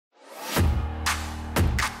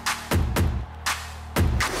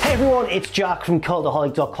Hey everyone, it's Jack from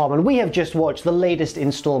Cultaholic.com, and we have just watched the latest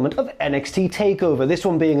installment of NXT TakeOver. This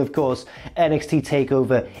one being, of course, NXT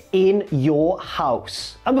TakeOver In Your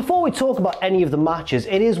House. And before we talk about any of the matches,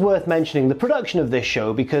 it is worth mentioning the production of this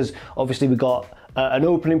show, because obviously we got an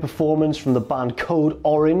opening performance from the band Code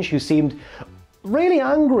Orange, who seemed really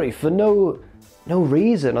angry for no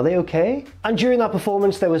reason. Are they okay? And during that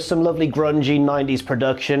performance there was some lovely grungy 90s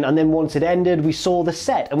production, and then once it ended we saw the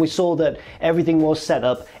set, and we saw that everything was set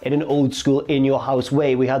up in an old school In Your House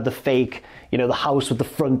way. We had the fake, the house with the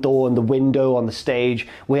front door and the window on the stage.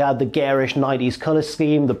 We had the garish 90s colour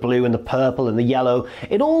scheme, the blue and the purple and the yellow.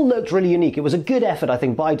 It all looked really unique. It was a good effort, I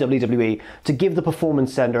think, by WWE to give the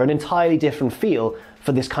Performance Center an entirely different feel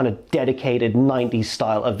for this kind of dedicated 90s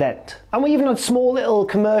style event. And we even had small little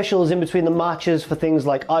commercials in between the matches for things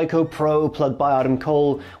like Ico Pro, plugged by Adam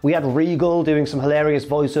Cole. We had Regal doing some hilarious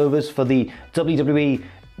voiceovers for the WWE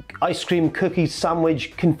ice cream cookie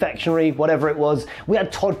sandwich confectionery, whatever it was. We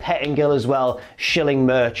had Todd Pettingill as well, shilling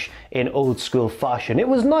merch in old school fashion. It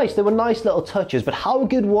was nice, there were nice little touches, but how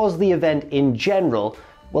good was the event in general?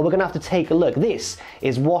 Well, we're gonna have to take a look. This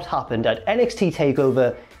is what happened at NXT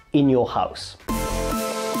TakeOver In Your House.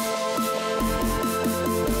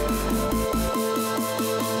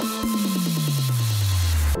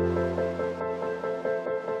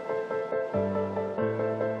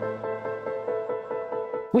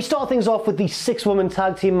 We start things off with the 6-woman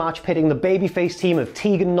tag team match pitting the babyface team of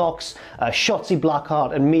Tegan Nox, Shotzi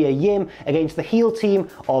Blackheart and Mia Yim against the heel team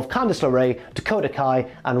of Candice LeRae, Dakota Kai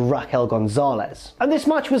and Raquel González. And this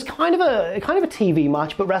match was kind of a TV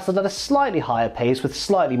match, but wrestled at a slightly higher pace with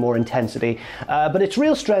slightly more intensity. But its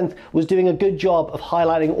real strength was doing a good job of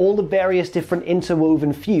highlighting all the various different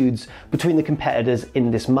interwoven feuds between the competitors in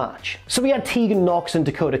this match. So we had Tegan Nox and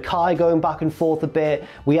Dakota Kai going back and forth a bit.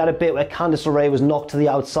 We had a bit where Candice LeRae was knocked to the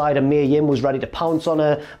outside and Mia Yim was ready to pounce on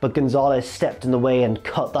her, but González stepped in the way and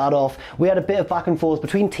cut that off. We had a bit of back and forth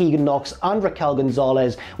between Tegan Nox and Raquel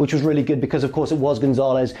González, which was really good because of course it was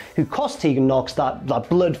González who cost Tegan Nox that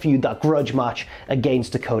blood feud, that grudge match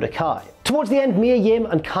against Dakota Kai. Towards the end, Mia Yim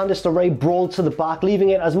and Candice LeRae brawled to the back,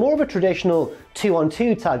 leaving it as more of a traditional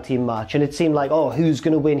 2-on-2 tag team match, and it seemed like, oh, who's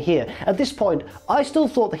going to win here? At this point, I still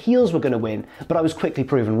thought the heels were going to win, but I was quickly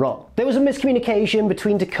proven wrong. There was a miscommunication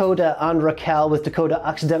between Dakota and Raquel, with Dakota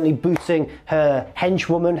accidentally booting her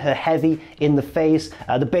henchwoman, her heavy, in the face.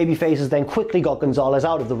 The babyfaces then quickly got González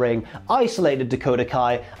out of the ring, isolated Dakota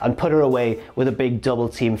Kai, and put her away with a big double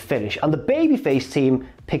team finish. And the babyface team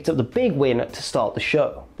picked up the big win to start the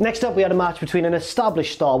show. Next up, we had a match between an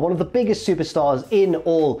established star, one of the biggest superstars in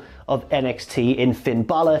all of NXT, in Finn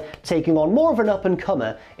Bálor, taking on more of an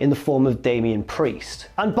up-and-comer in the form of Damian Priest.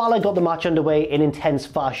 And Bálor got the match underway in intense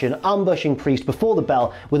fashion, ambushing Priest before the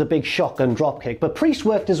bell with a big shotgun dropkick, but Priest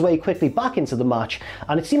worked his way quickly back into the match,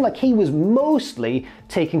 and it seemed like he was mostly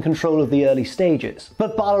taking control of the early stages.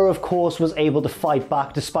 But Bálor, of course, was able to fight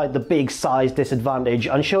back despite the big size disadvantage,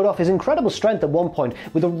 and showed off his incredible strength at one point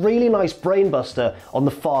with a really nice brainbuster on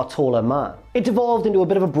the far taller man. It devolved into a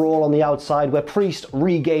bit of a brawl on the outside where Priest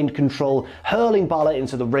regained control, hurling Bálor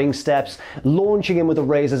into the ring steps, launching him with a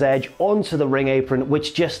razor's edge onto the ring apron,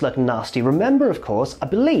 which just looked nasty. Remember, of course, I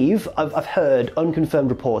believe, I've heard unconfirmed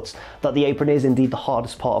reports that the apron is indeed the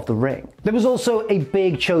hardest part of the ring. There was also a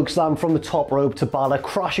big chokeslam from the top rope to Bálor,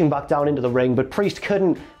 crashing back down into the ring, but Priest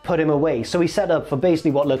couldn't put him away, so he set up for basically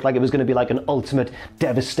what looked like it was going to be like an ultimate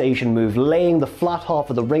devastation move, laying the flat half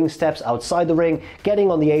of the ring steps outside the ring, getting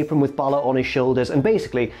on the apron with Bálor on his shoulders, and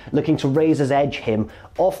basically looking to razor's edge him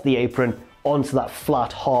off the apron onto that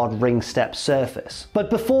flat, hard ring step surface. But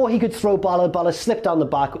before he could throw Bálor, Bálor slipped down the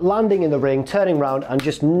back, landing in the ring, turning around and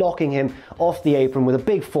just knocking him off the apron with a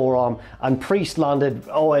big forearm, and Priest landed,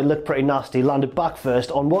 oh, it looked pretty nasty, landed back first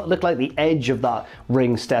on what looked like the edge of that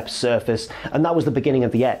ring step surface, and that was the beginning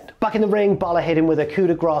of the end. Back in the ring, Bálor hit him with a coup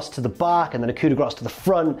de grace to the back and then a coup de grace to the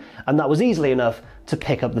front, and that was easily enough to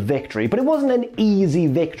pick up the victory. But it wasn't an easy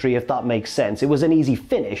victory, if that makes sense. It was an easy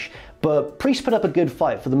finish, but Priest put up a good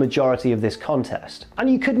fight for the majority of this contest. And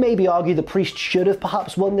you could maybe argue that Priest should have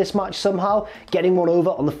perhaps won this match somehow, getting one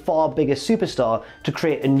over on the far bigger superstar to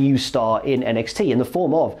create a new star in NXT in the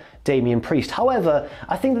form of Damian Priest. However,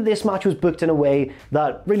 I think that this match was booked in a way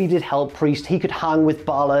that really did help Priest. He could hang with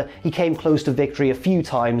Bálor, he came close to victory a few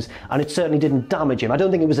times, and it certainly didn't damage him. I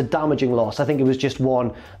don't think it was a damaging loss, I think it was just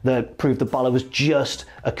one that proved that Bálor was just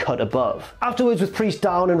a cut above. Afterwards, with Priest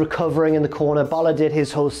down and recovering in the corner, Bálor did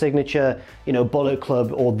his whole signature, Bullet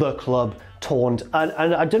Club or The Club taunt, and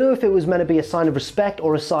I don't know if it was meant to be a sign of respect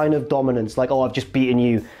or a sign of dominance, like, oh, I've just beaten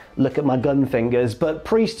you, look at my gun fingers. But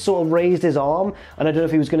Priest sort of raised his arm, and I don't know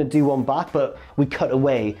if he was going to do one back, but we cut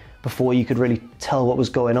away before you could really tell what was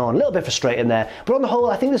going on. A little bit frustrating there. But on the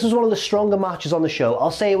whole, I think this was one of the stronger matches on the show.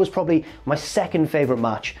 I'll say it was probably my second favourite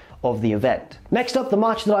match of the event. Next up, the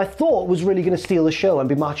match that I thought was really going to steal the show and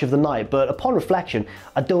be match of the night, but upon reflection,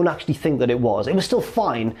 I don't actually think that it was. It was still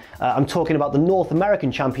fine. I'm talking about the North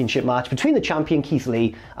American Championship match between the champion Keith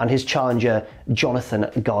Lee and his challenger Jonathan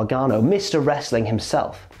Gargano, Mr. Wrestling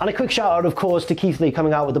himself. And a quick shout out, of course, to Keith Lee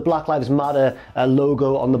coming out with the Black Lives Matter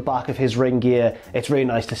logo on the back of his ring gear. It's really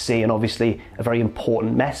nice to see, and obviously a very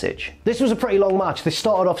important message. This was a pretty long match. They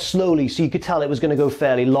started off slowly, so you could tell it was going to go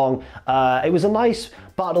fairly long. It was a nice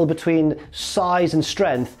battle between size and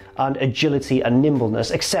strength and agility and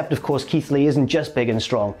nimbleness, except of course Keith Lee isn't just big and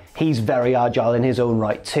strong, he's very agile in his own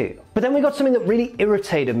right too. But then we got something that really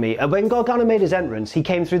irritated me. When Gargano made his entrance, he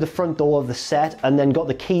came through the front door of the set and then got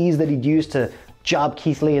the keys that he'd used to jab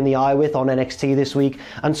Keith Lee in the eye with on NXT this week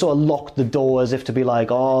and sort of locked the door as if to be like,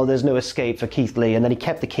 oh, there's no escape for Keith Lee, and then he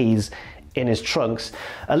kept the keys in his trunks.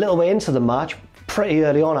 A little way into the match, pretty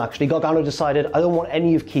early on actually, Gargano decided, I don't want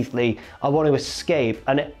any of Keith Lee, I want to escape,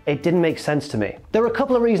 and it didn't make sense to me. There were a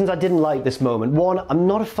couple of reasons I didn't like this moment. One, I'm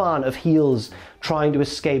not a fan of heels trying to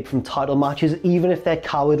escape from title matches, even if they're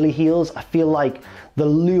cowardly heels. I feel like the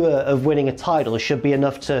lure of winning a title should be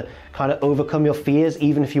enough to kind of overcome your fears,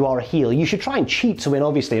 even if you are a heel. You should try and cheat to win,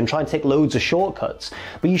 obviously, and try and take loads of shortcuts,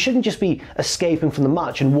 but you shouldn't just be escaping from the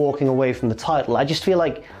match and walking away from the title. I just feel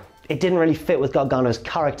like it didn't really fit with Gargano's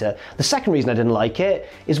character. The second reason I didn't like it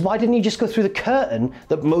is, why didn't he just go through the curtain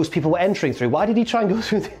that most people were entering through? Why did he try and go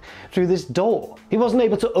through this door? He wasn't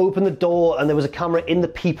able to open the door, and there was a camera in the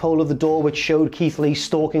peephole of the door which showed Keith Lee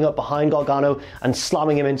stalking up behind Gargano and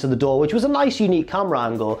slamming him into the door, which was a nice, unique camera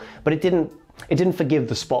angle, but it didn't forgive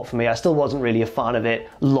the spot for me. I still wasn't really a fan of it,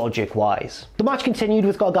 logic-wise. The match continued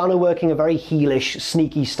with Gargano working a very heelish,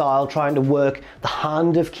 sneaky style, trying to work the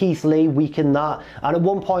hand of Keith Lee, weaken that, and at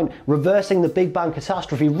one point reversing the Big Bang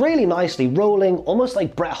Catastrophe really nicely, rolling almost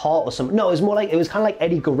like Bret Hart or something. No, it was kind of like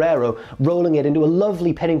Eddie Guerrero, rolling it into a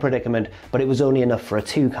lovely pinning predicament, but it was only enough for a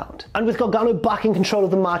 2 count. And with Gargano back in control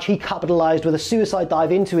of the match, he capitalized with a suicide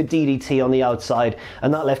dive into a DDT on the outside,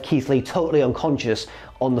 and that left Keith Lee totally unconscious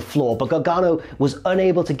on the floor, but Gargano was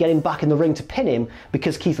unable to get him back in the ring to pin him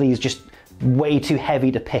because Keith Lee is just way too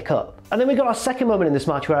heavy to pick up. And then we got our second moment in this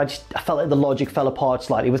match where I felt like the logic fell apart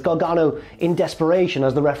slightly, with Gargano in desperation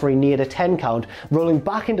as the referee neared a 10 count, rolling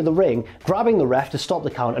back into the ring, grabbing the ref to stop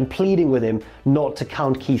the count and pleading with him not to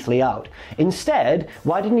count Keith Lee out. Instead,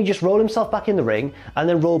 why didn't he just roll himself back in the ring and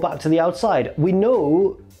then roll back to the outside? We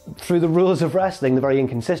know through the rules of wrestling, the very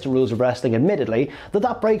inconsistent rules of wrestling admittedly,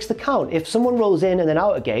 that breaks the count. If someone rolls in and then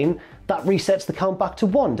out again, that resets the count back to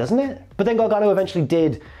 1, doesn't it? But then Gargano eventually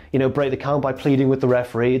did, break the count by pleading with the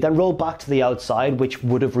referee, then rolled back to the outside, which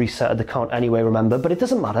would have reset the count anyway, remember, but it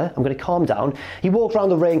doesn't matter, I'm going to calm down. He walked around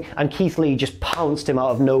the ring and Keith Lee just pounced him out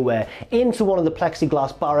of nowhere into one of the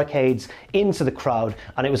plexiglass barricades, into the crowd,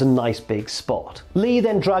 and it was a nice big spot. Lee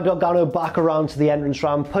then dragged Gargano back around to the entrance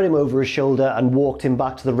ramp, put him over his shoulder and walked him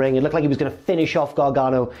back to the ring. It looked like he was going to finish off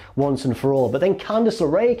Gargano once and for all, but then Candice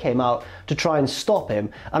LeRae came out to try and stop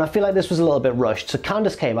him, and I feel like this was a little bit rushed. So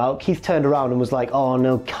Candice came out, Keith turned around and was like, oh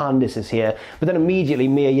no, Candice is here, but then immediately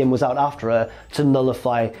Mia Yim was out after her to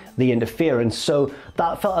nullify the interference, so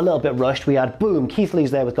that felt a little bit rushed. We had, boom, Keith Lee's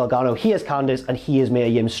there with Gargano, he is Candice, and he is Mia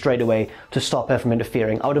Yim straight away to stop her from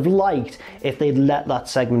interfering. I would have liked if they'd let that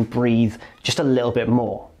segment breathe just a little bit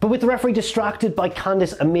more. But with the referee distracted by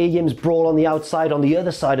Candice and Mia Yim's brawl on the outside, on the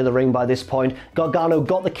other side of the ring by this point, Gargano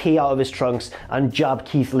got the key out of his trunks and jabbed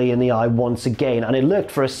Keith Lee in the eye once again, and it looked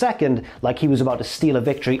for a second like he was about to steal a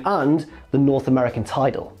victory and the North American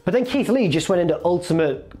title. But then Keith Lee just went into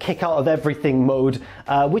ultimate kick out of everything mode,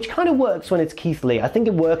 which kind of works when it's Keith Lee. I think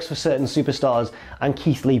it works for certain superstars, and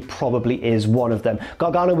Keith Lee probably is one of them.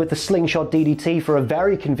 Gargano with the slingshot DDT for a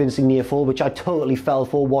very convincing near fall, which I totally fell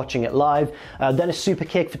for watching it live. Then a super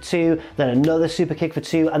kick for 2, then another super kick for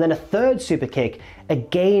 2, and then a third super kick,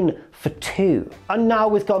 again for 2. And now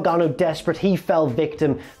with Gargano desperate, he fell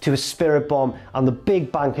victim to a spirit bomb and the Big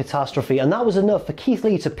Bang Catastrophe, and that was enough for Keith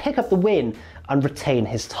Lee to pick up the win and retain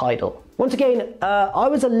his title. Once again, I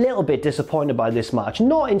was a little bit disappointed by this match,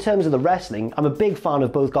 not in terms of the wrestling. I'm a big fan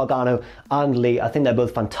of both Gargano and Lee. I think they're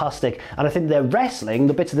both fantastic, and I think their wrestling,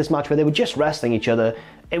 the bits of this match where they were just wrestling each other,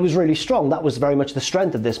 it was really strong. That was very much the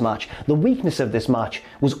strength of this match. The weakness of this match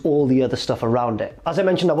was all the other stuff around it. As I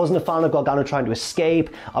mentioned, I wasn't a fan of Gargano trying to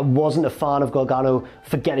escape. I wasn't a fan of Gargano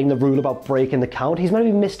forgetting the rule about breaking the count. He's meant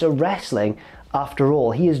to be Mr. Wrestling, After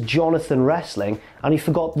all, he is Jonathan Wrestling, and he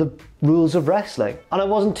forgot the rules of wrestling. And I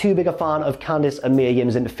wasn't too big a fan of Candice and Mia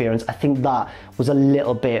Yim's interference. I think that was a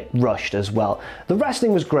little bit rushed as well. The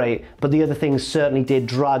wrestling was great, but the other things certainly did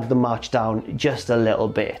drag the match down just a little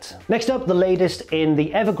bit. Next up, the latest in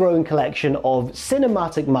the ever-growing collection of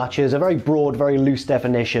cinematic matches, a very broad, very loose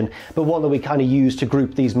definition, but one that we kind of use to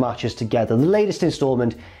group these matches together. The latest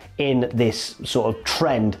installment in this sort of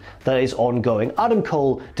trend that is ongoing. Adam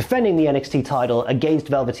Cole defending the NXT title against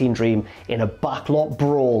Velveteen Dream in a backlot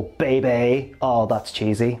brawl, baby. Oh, that's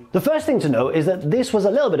cheesy. The first thing to note is that this was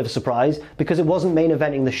a little bit of a surprise because it wasn't main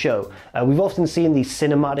eventing the show. We've often seen these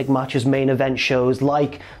cinematic matches main event shows,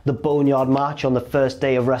 like the Boneyard match on the first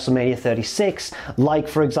day of WrestleMania 36, like,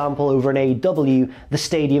 for example, over in AEW, the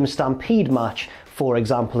Stadium Stampede match, for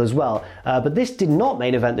example, as well. But this did not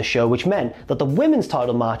main event the show, which meant that the women's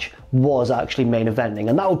title match was actually main eventing,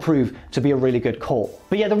 and that would prove to be a really good call.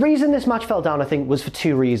 But yeah, the reason this match fell down, I think, was for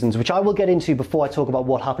two reasons, which I will get into before I talk about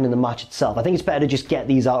what happened in the match itself. I think it's better to just get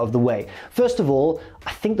these out of the way. First of all,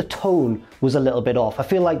 I think the tone was a little bit off. I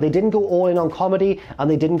feel like they didn't go all in on comedy and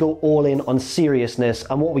they didn't go all in on seriousness,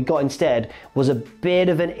 and what we got instead was a bit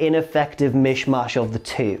of an ineffective mishmash of the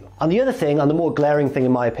two. And the other thing, and the more glaring thing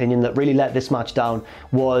in my opinion, that really let this match down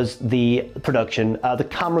was the production. The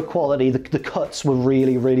camera quality, the cuts were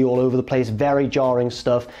really, really all over the place, very jarring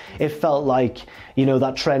stuff. It felt like, you know,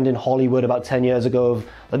 that trend in Hollywood about 10 years ago of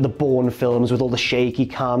like the Bourne films with all the shaky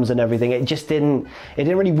cams and everything. It didn't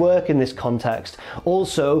really work in this context.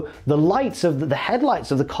 Also, the lights of the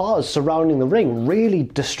headlights of the cars surrounding the ring really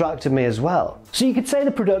distracted me as well. So you could say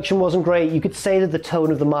the production wasn't great, you could say that the tone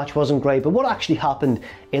of the match wasn't great, but what actually happened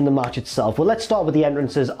in the match itself? Well, let's start with the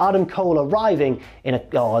entrances. Adam Cole arriving in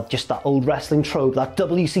just that old wrestling trope, that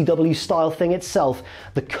WCW style thing itself,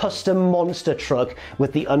 the custom monster truck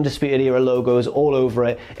with the Undisputed Era logos all over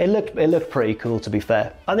it. It looked pretty cool, to be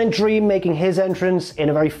fair. And then Dream making his entrance in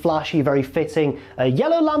a very flashy, very fitting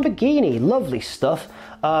yellow Lamborghini. Lovely stuff.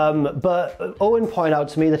 But Owen pointed out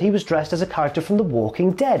to me that he was dressed as a character from The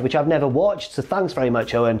Walking Dead, which I've never watched, so thanks very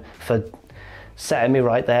much, Owen, for setting me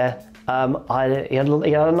right there. He had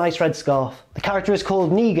a nice red scarf. The character is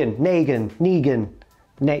called Negan.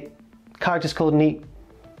 Character's called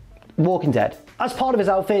Walking Dead. As part of his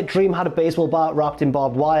outfit, Dream had a baseball bat wrapped in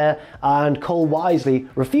barbed wire, and Cole wisely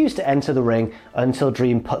refused to enter the ring until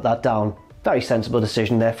Dream put that down. Very sensible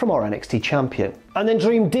decision there from our NXT champion. And then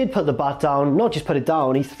Dream did put the bat down, not just put it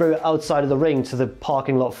down, he threw it outside of the ring to the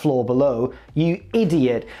parking lot floor below. You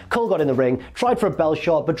idiot. Cole got in the ring, tried for a bell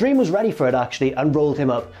shot, but Dream was ready for it actually and rolled him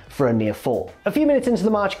up for a near fall. A few minutes into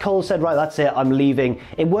the match, Cole said, right, that's it, I'm leaving.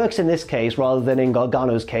 It works in this case rather than in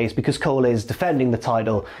Gargano's case because Cole is defending the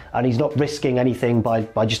title and he's not risking anything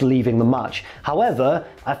by just leaving the match. However,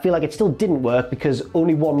 I feel like it still didn't work because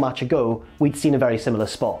only one match ago, we'd seen a very similar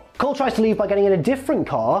spot. Cole tries to leave by getting in a different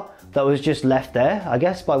car that was just left there, I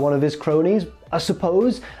guess, by one of his cronies, I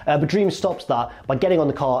suppose. But Dream stops that by getting on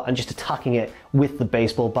the car and just attacking it with the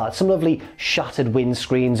baseball bat. Some lovely shattered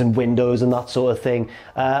windscreens and windows and that sort of thing.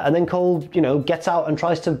 And then Cole, gets out and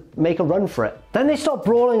tries to make a run for it. Then they start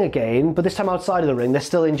brawling again, but this time outside of the ring. They're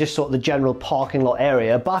still in just sort of the general parking lot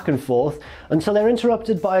area, back and forth, until they're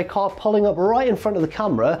interrupted by a car pulling up right in front of the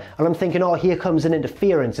camera. And I'm thinking, oh, here comes an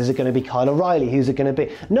interference. Is it going to be Kyle O'Reilly? Who's it going to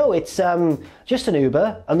be? No, it's just an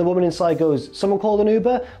Uber. And the woman inside goes, someone called an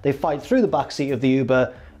Uber? They fight through the backseat of the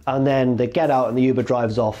Uber, and then they get out and the Uber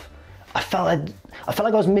drives off. I felt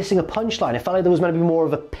like I was missing a punchline. I felt like there was meant to be more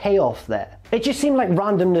of a payoff there. It just seemed like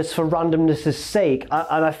randomness for randomness' sake,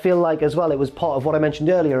 and I feel like as well it was part of what I mentioned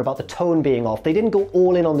earlier about the tone being off. They didn't go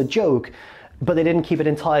all in on the joke, but they didn't keep it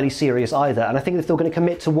entirely serious either. And I think if they were going to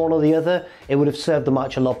commit to one or the other, it would have served the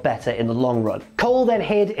match a lot better in the long run. Cole then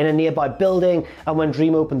hid in a nearby building, and when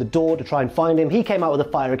Dream opened the door to try and find him, he came out with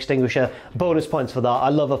a fire extinguisher. Bonus points for that. I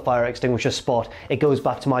love a fire extinguisher spot. It goes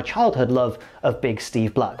back to my childhood love of Big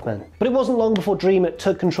Steve Blackman. But it wasn't long before Dream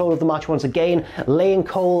took control of the match once again, laying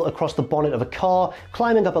Cole across the bonnet of a car,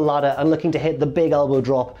 climbing up a ladder and looking to hit the big elbow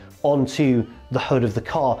drop onto the hood of the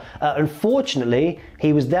car. Unfortunately,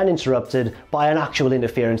 he was then interrupted by an actual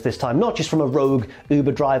interference this time, not just from a rogue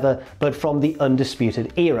Uber driver, but from the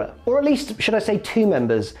Undisputed Era. Or at least, should I say, two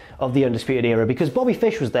members of the Undisputed Era, because Bobby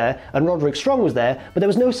Fish was there and Roderick Strong was there, but there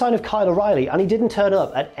was no sign of Kyle O'Reilly, and he didn't turn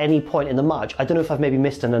up at any point in the match. I don't know if I've maybe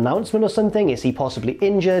missed an announcement or something. Is he possibly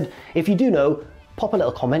injured? If you do know, pop a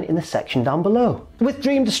little comment in the section down below. With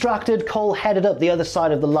Dream distracted, Cole headed up the other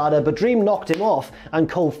side of the ladder, but Dream knocked him off and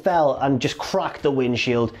Cole fell and just cracked the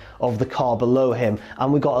windshield of the car below him.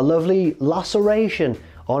 And we got a lovely laceration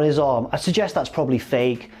on his arm. I suggest that's probably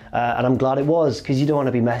fake, and I'm glad it was, because you don't want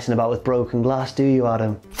to be messing about with broken glass, do you,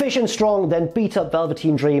 Adam? Fish and Strong then beat up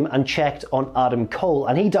Velveteen Dream and checked on Adam Cole,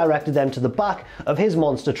 and he directed them to the back of his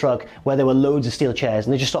monster truck where there were loads of steel chairs,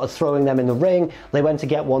 and they just started throwing them in the ring. They went to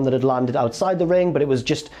get one that had landed outside the ring, but it was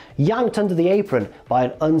just yanked under the apron by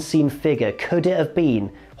an unseen figure. Could it have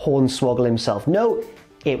been Hornswoggle himself? No,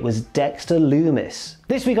 it was Dexter Lumis.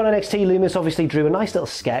 This week on NXT, Lumis obviously drew a nice little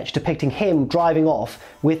sketch depicting him driving off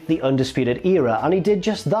with the Undisputed Era, and he did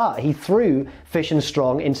just that. He threw Fish and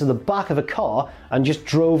Strong into the back of a car and just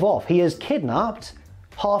drove off. He has kidnapped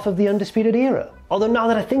half of the Undisputed Era. Although now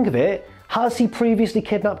that I think of it, has he previously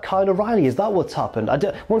kidnapped Kyle O'Reilly? Is that what's happened?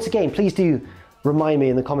 Once again, please do remind me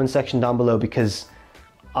in the comment section down below, because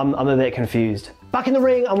I'm a bit confused. Back in the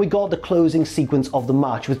ring, and we got the closing sequence of the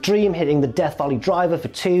match, with Dream hitting the Death Valley Driver for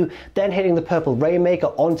 2, then hitting the Purple Rainmaker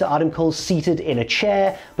onto Adam Cole seated in a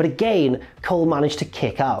chair, but again, Cole managed to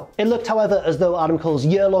kick out. It looked, however, as though Adam Cole's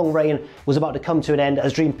year-long reign was about to come to an end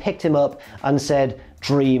as Dream picked him up and said,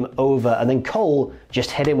 "Dream over," and then Cole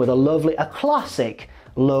just hit him with a classic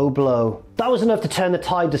low blow. That was enough to turn the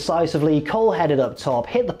tide decisively. Cole headed up top,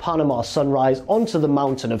 hit the Panama Sunrise onto the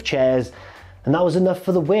mountain of chairs, and that was enough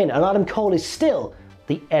for the win, and Adam Cole is still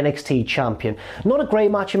the NXT champion. Not a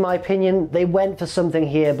great match in my opinion. They went for something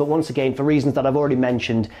here, but once again, for reasons that I've already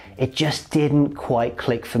mentioned, it just didn't quite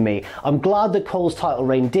click for me. I'm glad that Cole's title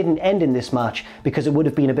reign didn't end in this match, because it would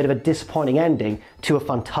have been a bit of a disappointing ending to a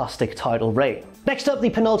fantastic title reign. Next up, the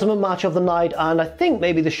penultimate match of the night, and I think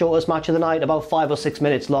maybe the shortest match of the night, about 5 or 6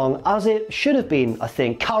 minutes long, as it should have been, I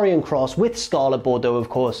think. Karrion Kross, with Scarlett Bordeaux, of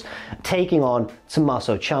course, taking on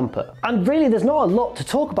Tommaso Ciampa. And really, there's not a lot to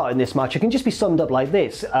talk about in this match. It can just be summed up like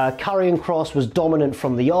this. Karrion Kross was dominant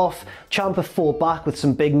from the off. Ciampa fought back with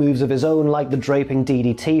some big moves of his own, like the draping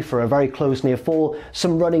DDT for a very close near fall,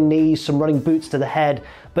 some running knees, some running boots to the head,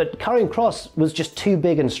 but Karrion Kross was just too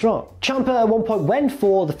big and strong. Ciampa at one point went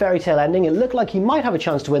for the fairy tale ending. It looked like he might have a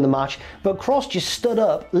chance to win the match, but Kross just stood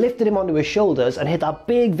up, lifted him onto his shoulders, and hit that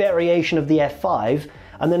big variation of the F5,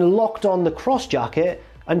 and then locked on the Kross jacket,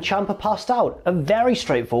 and Ciampa passed out. A very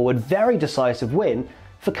straightforward, very decisive win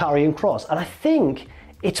for Karrion Kross, and I think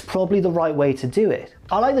it's probably the right way to do it.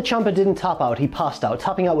 I like that Ciampa didn't tap out, he passed out.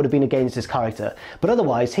 Tapping out would have been against his character, but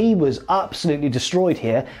otherwise he was absolutely destroyed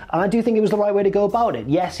here, and I do think it was the right way to go about it.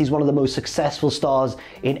 Yes, he's one of the most successful stars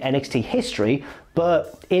in NXT history,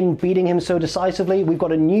 but in beating him so decisively, we've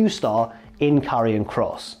got a new star in Karrion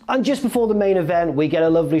Kross. And just before the main event, we get a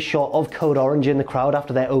lovely shot of Code Orange in the crowd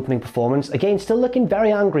after their opening performance. Again, still looking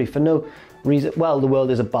very angry for no reason. Well, the world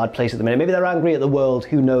is a bad place at the minute. Maybe they're angry at the world,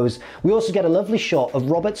 who knows. We also get a lovely shot of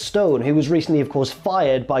Robert Stone, who was recently, of course,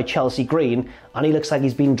 fired by Chelsea Green, and he looks like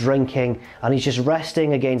he's been drinking, and he's just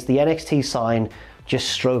resting against the NXT sign, just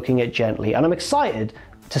stroking it gently. And I'm excited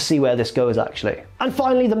to see where this goes, actually. And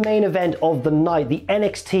finally, the main event of the night, the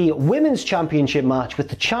NXT Women's Championship match, with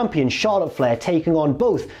the champion Charlotte Flair taking on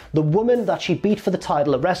both the woman that she beat for the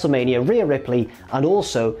title at WrestleMania, Rhea Ripley, and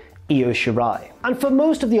also Io Shirai. And for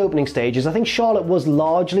most of the opening stages, I think Charlotte was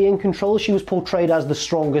largely in control. She was portrayed as the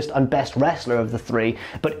strongest and best wrestler of the three,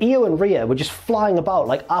 but Io and Rhea were just flying about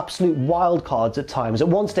like absolute wild cards at times. At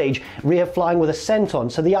one stage, Rhea flying with a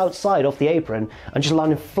senton to the outside off the apron and just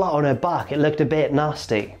landing flat on her back. It looked a bit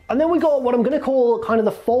nasty. And then we got what I'm going to call kind of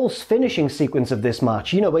the false finishing sequence of this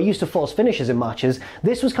match. You know, we're used to false finishes in matches.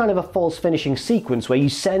 This was kind of a false finishing sequence where you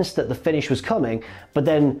sensed that the finish was coming, but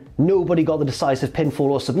then nobody got the decisive pinfall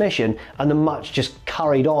or submission, and the match just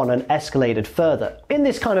carried on and escalated further. In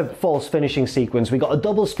this kind of false finishing sequence, we got a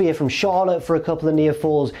double spear from Charlotte for a couple of near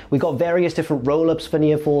falls. We got various different roll-ups for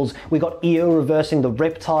near falls. We got Io reversing the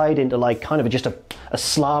Riptide into like kind of just a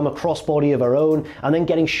slam, a crossbody of her own, and then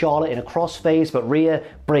getting Charlotte in a crossface, but Rhea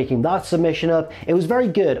breaking that submission up. It was very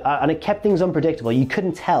good, and it kept things unpredictable. You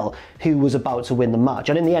couldn't tell who was about to win the match,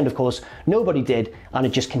 and in the end, of course, nobody did, and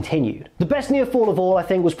it just continued. The best near fall of all, I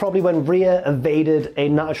think, was probably when Rhea evaded a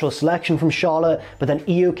natural selection from Charlotte, but then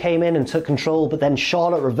Io came in and took control, but then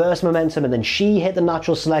Charlotte reversed momentum, and then she hit the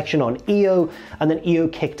natural selection on Io, and then Io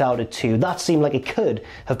kicked out at 2. That seemed like it could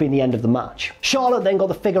have been the end of the match. Charlotte then got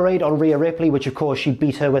the figure 8 on Rhea Ripley, which of course she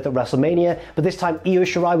beat her with at WrestleMania, but this time Io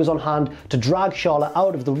Shirai was on hand to drag Charlotte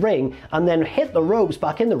out of the ring and then hit the ropes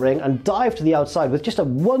back in the ring and dive to the outside with just a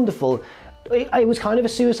wonderful, it was kind of a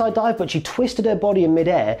suicide dive, but she twisted her body in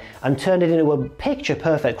midair and turned it into a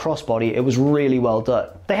picture-perfect crossbody. It was really well done.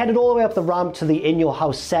 They headed all the way up the ramp to the In Your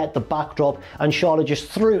House set, the backdrop, and Charlotte just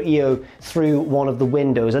threw Io through one of the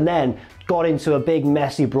windows, and then got into a big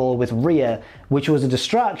messy brawl with Rhea, which was a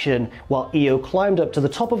distraction, while Io climbed up to the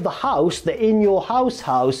top of the house, the In Your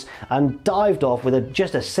House, and dived off with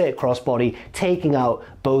just a sick crossbody, taking out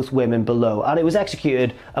both women below. And it was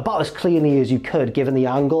executed about as cleanly as you could, given the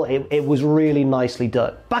angle. It was really nicely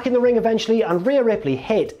done. Back in the ring eventually, and Rhea Ripley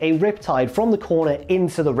hit a Riptide from the corner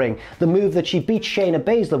into the ring, the move that she beat Shayna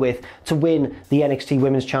Baszler with to win the NXT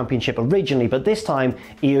Women's Championship originally, but this time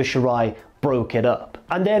Io Shirai broke it up.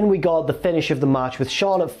 And then we got the finish of the match with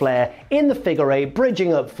Charlotte Flair in the figure eight,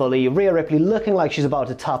 bridging up fully, Rhea Ripley looking like she's about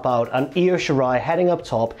to tap out, and Io Shirai heading up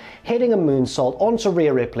top, hitting a moonsault onto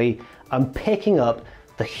Rhea Ripley and picking up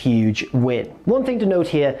the huge win. One thing to note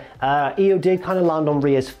here, Io did kind of land on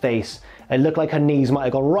Rhea's face. It looked like her knees might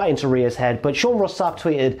have gone right into Rhea's head, but Sean Ross Sapp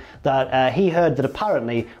tweeted that he heard that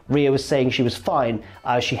apparently Rhea was saying she was fine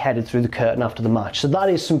as she headed through the curtain after the match. So that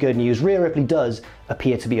is some good news. Rhea Ripley does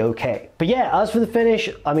appear to be okay. But yeah, as for the finish,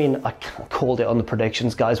 I mean, I called it on the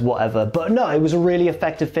predictions, guys, whatever. But no, it was a really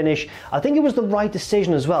effective finish. I think it was the right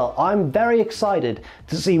decision as well. I'm very excited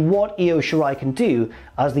to see what Io Shirai can do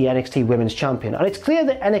as the NXT Women's Champion. And it's clear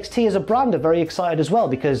that NXT as a brand are very excited as well,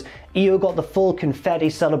 because Io got the full confetti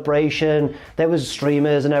celebration, there was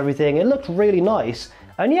streamers and everything. It looked really nice.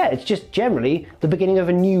 And yeah, it's just generally the beginning of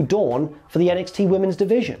a new dawn for the NXT Women's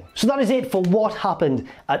division. So that is it for what happened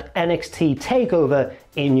at NXT TakeOver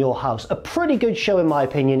In Your House. A pretty good show in my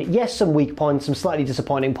opinion. Yes, some weak points, some slightly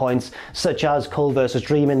disappointing points, such as Cole versus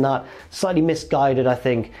Dream in that slightly misguided, I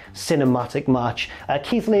think, cinematic match.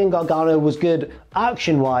 Keith Lee and Gargano was good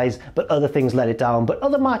action-wise, but other things let it down. But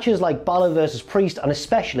other matches like Bálor versus Priest, and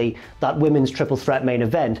especially that women's triple threat main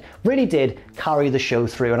event, really did carry the show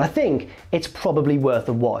through. And I think it's probably worth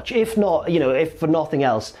a watch. If not, if for nothing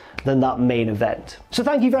else, than that main event. So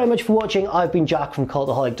thank you very much for watching. I've been Jack from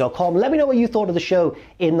Cultaholic.com. Let me know what you thought of the show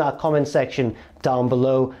in that comment section down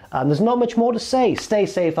below. And there's not much more to say. Stay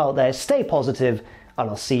safe out there, stay positive,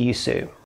 and I'll see you soon.